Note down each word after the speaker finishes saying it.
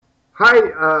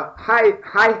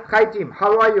Hi, Tim.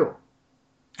 How are you?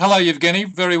 Hello, Evgueny.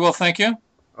 Very well, thank you.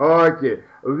 Okay,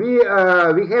 we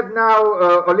have now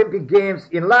Olympic Games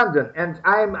in London, and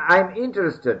I'm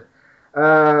interested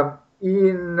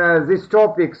in this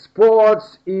topic,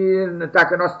 sports in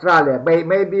Australia.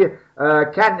 Maybe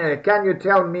can you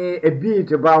tell me a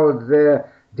bit about the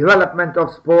development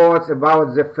of sports,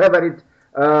 about the favorite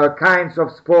kinds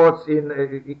of sports in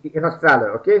Australia?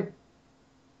 Okay.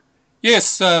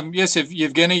 Yes,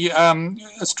 Evgueny.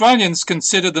 Australians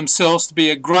consider themselves to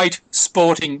be a great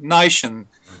sporting nation,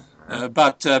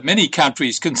 but many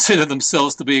countries consider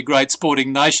themselves to be a great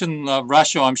sporting nation.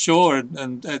 Russia, I'm sure,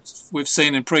 and we've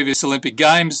seen in previous Olympic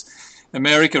Games,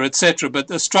 America, etc.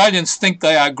 But Australians think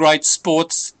they are great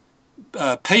sports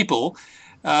people.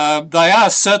 They are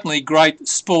certainly great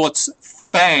sports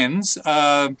fans.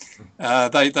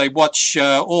 They watch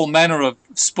all manner of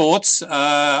sports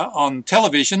on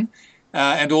television,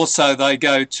 and also they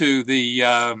go to the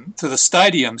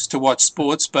stadiums to watch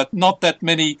sports. But not that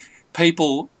many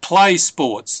people play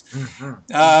sports.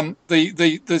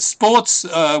 The sports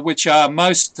which are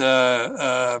most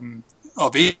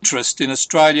of interest in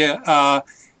Australia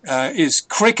is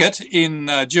cricket in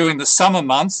during the summer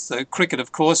months. Cricket,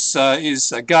 of course,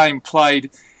 is a game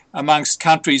played amongst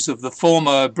countries of the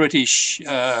former British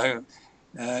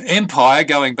Empire,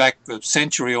 going back a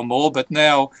century or more, but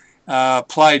now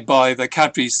played by the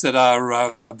countries that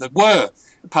were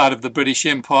part of the British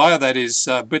Empire. That is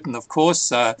Britain, of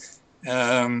course,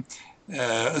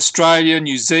 Australia,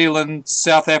 New Zealand,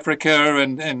 South Africa,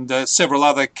 and several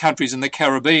other countries in the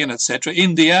Caribbean, etc.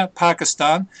 India,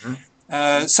 Pakistan.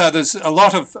 So there's a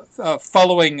lot of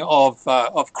following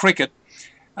of cricket.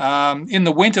 In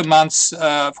the winter months,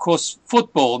 of course,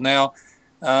 football. Now,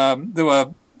 there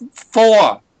were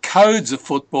four codes of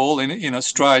football in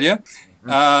Australia.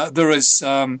 There is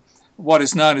what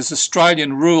is known as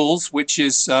Australian rules, which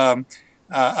is a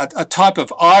type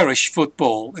of Irish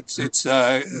football. It's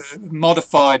a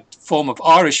modified form of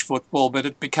Irish football, but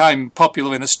it became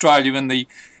popular in Australia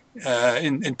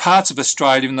in parts of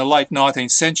Australia in the late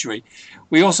 19th century.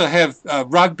 We also have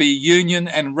rugby union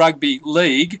and rugby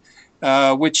league,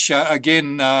 which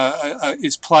again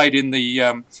is played in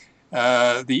the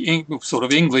sort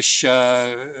of English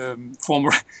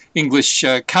former English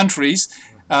countries.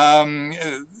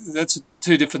 That's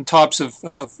two different types of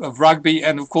rugby,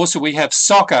 and of course we have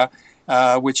soccer,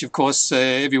 which of course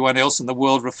everyone else in the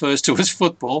world refers to as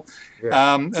football.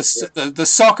 Yeah. The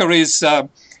soccer is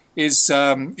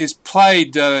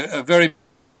played very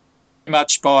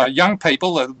much by young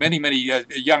people. Many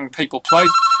young people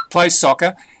play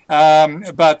soccer, and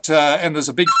there's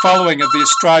a big following of the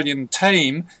Australian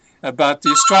team. But the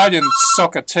Australian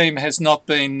soccer team has not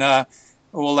been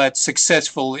all that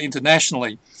successful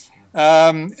internationally.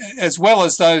 As well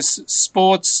as those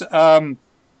sports,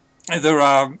 there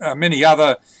are many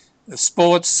other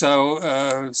sports.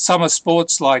 So summer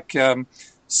sports like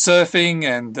surfing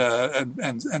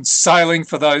and sailing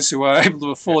for those who are able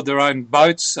to afford their own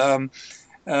boats.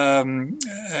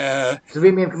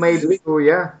 Swimming maybe too,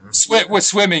 yeah. With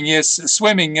swimming, yes,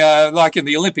 swimming like in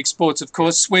the Olympic sports, of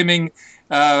course, swimming.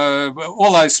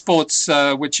 All those sports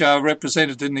which are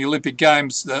represented in the Olympic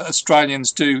Games,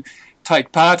 Australians do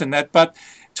take part in that. But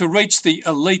to reach the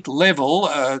elite level,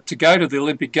 to go to the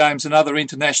Olympic Games and other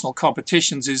international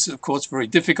competitions is, of course, very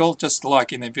difficult, just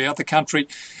like in every other country.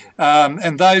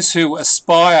 And those who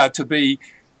aspire to be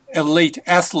elite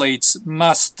athletes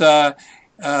must get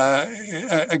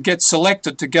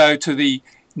selected to go to the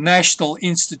National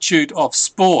Institute of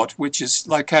Sport, which is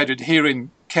located here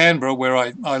in Canberra, where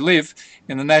I live,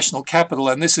 in the national capital.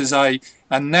 And this is a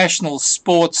national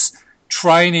sports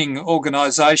training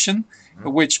organisation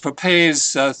which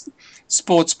prepares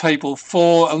sports people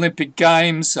for Olympic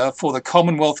Games, for the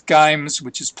Commonwealth Games,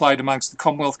 which is played amongst the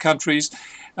Commonwealth countries,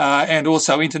 and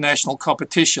also international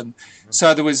competition.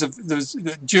 So there was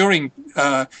during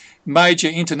major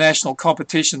international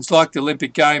competitions like the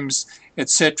Olympic Games,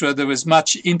 etc., there was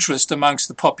much interest amongst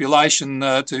the population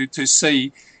to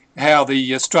see how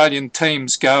the Australian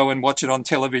teams go and watch it on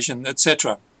television,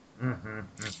 etc.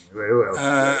 Very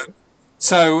well.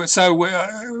 So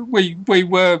we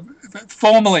were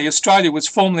formerly, Australia was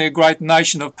formerly a great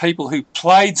nation of people who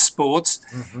played sports,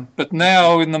 but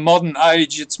now in the modern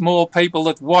age it's more people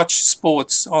that watch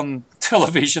sports on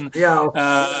television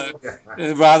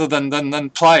rather than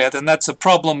play it, and that's a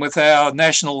problem with our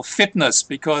national fitness,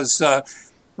 because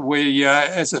we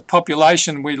as a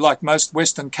population, we, like most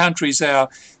Western countries, our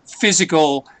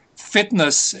physical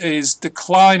fitness is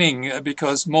declining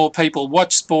because more people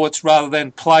watch sports rather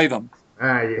than play them.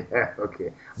 Yeah,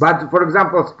 okay. But for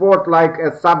example, sport like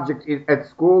a subject at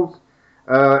schools,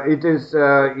 it is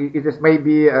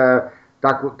maybe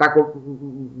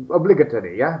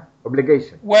obligatory, yeah,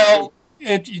 obligation. Well,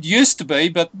 it used to be,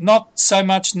 but not so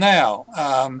much now.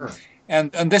 Huh.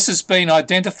 And this has been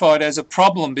identified as a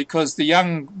problem because the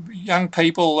young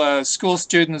people, school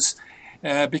students,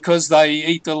 because they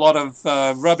eat a lot of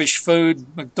rubbish food,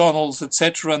 McDonald's,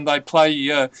 etc., and they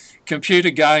play computer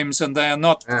games, and they are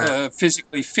not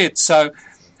physically fit. So,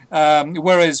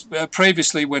 whereas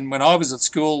previously, when I was at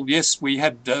school, yes, we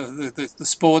had the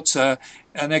sports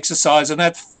and exercise, and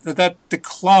that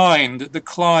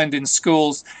declined in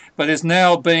schools, but is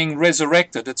now being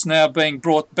resurrected. It's now being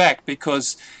brought back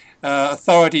because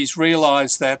authorities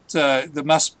realise that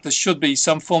there should be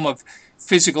some form of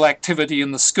physical activity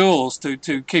in the schools to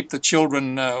keep the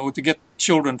children or to get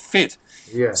children fit.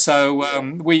 Yeah. So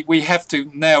we have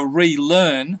to now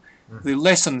relearn the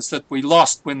lessons that we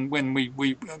lost when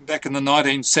we back in the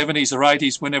 1970s or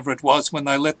 80s, whenever it was, when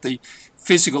they let the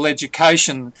physical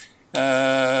education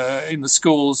in the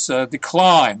schools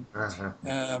decline.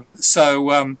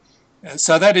 So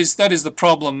that is the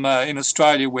problem in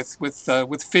Australia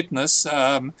with fitness,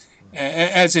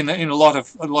 as in a lot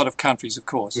of countries, of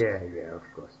course. Yeah, yeah, of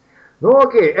course.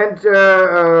 Okay, and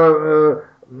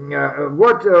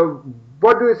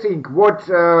what do you think?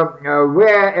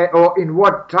 Where or in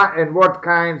what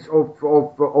kinds of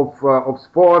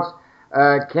sports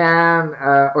can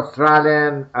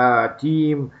Australian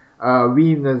team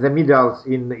win the medals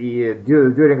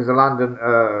during the London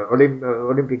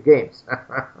Olympic Games?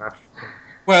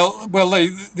 Well,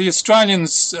 the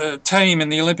Australians team in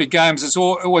the Olympic Games has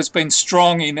always been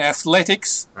strong in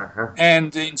athletics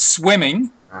and in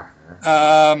swimming,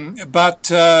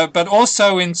 but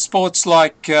also in sports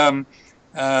like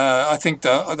I think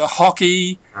the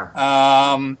hockey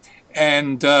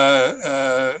and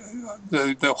the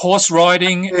horse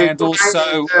riding, and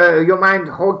also you mind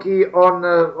hockey on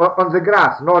the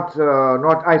grass, not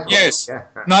ice hockey. Yes,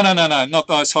 no, not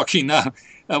ice hockey. No,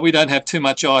 we don't have too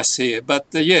much ice here. But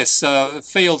yes,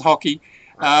 field hockey.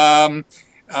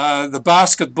 The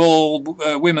basketball,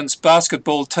 women's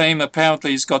basketball team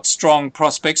apparently has got strong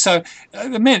prospects. So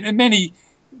many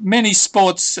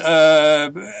sports,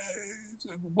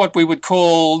 what we would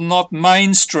call not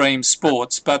mainstream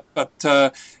sports, but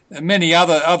many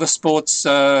other sports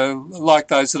like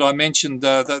those that I mentioned.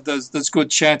 There's good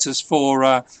chances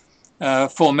for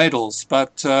medals,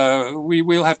 but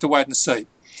we'll have to wait and see.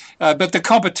 But the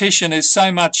competition is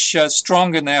so much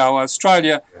stronger now.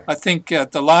 Australia, I think,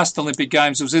 at the last Olympic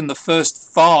Games was in the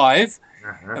first 5,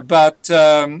 but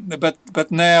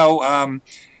now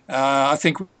I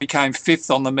think we became 5th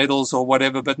on the medals or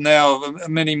whatever. But now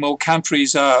many more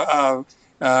countries are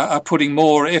putting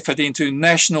more effort into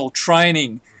national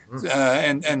training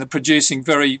and are producing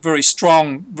very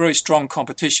strong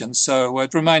competitions. So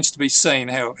it remains to be seen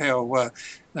how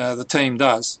the team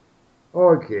does.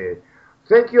 Okay.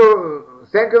 Thank you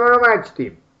very much,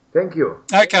 Tim. Thank you.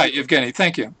 Okay, Evgueny,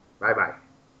 thank you. Bye-bye.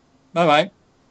 Bye-bye.